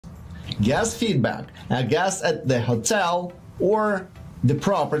Guest feedback. A guest at the hotel or the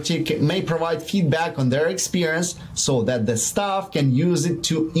property may provide feedback on their experience so that the staff can use it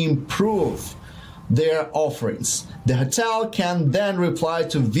to improve their offerings. The hotel can then reply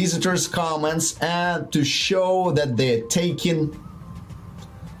to visitors' comments and to show that they are taking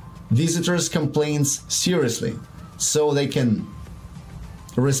visitors' complaints seriously, so they can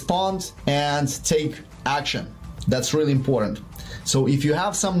respond and take action. That's really important. So if you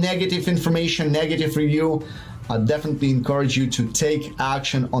have some negative information, negative review, I definitely encourage you to take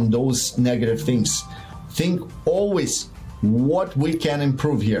action on those negative things. Think always what we can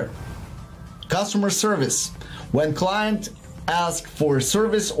improve here. Customer service. When client asks for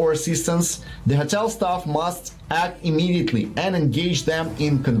service or assistance, the hotel staff must act immediately and engage them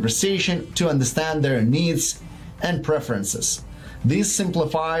in conversation to understand their needs and preferences. This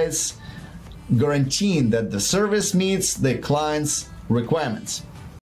simplifies guaranteeing that the service meets the client's requirements.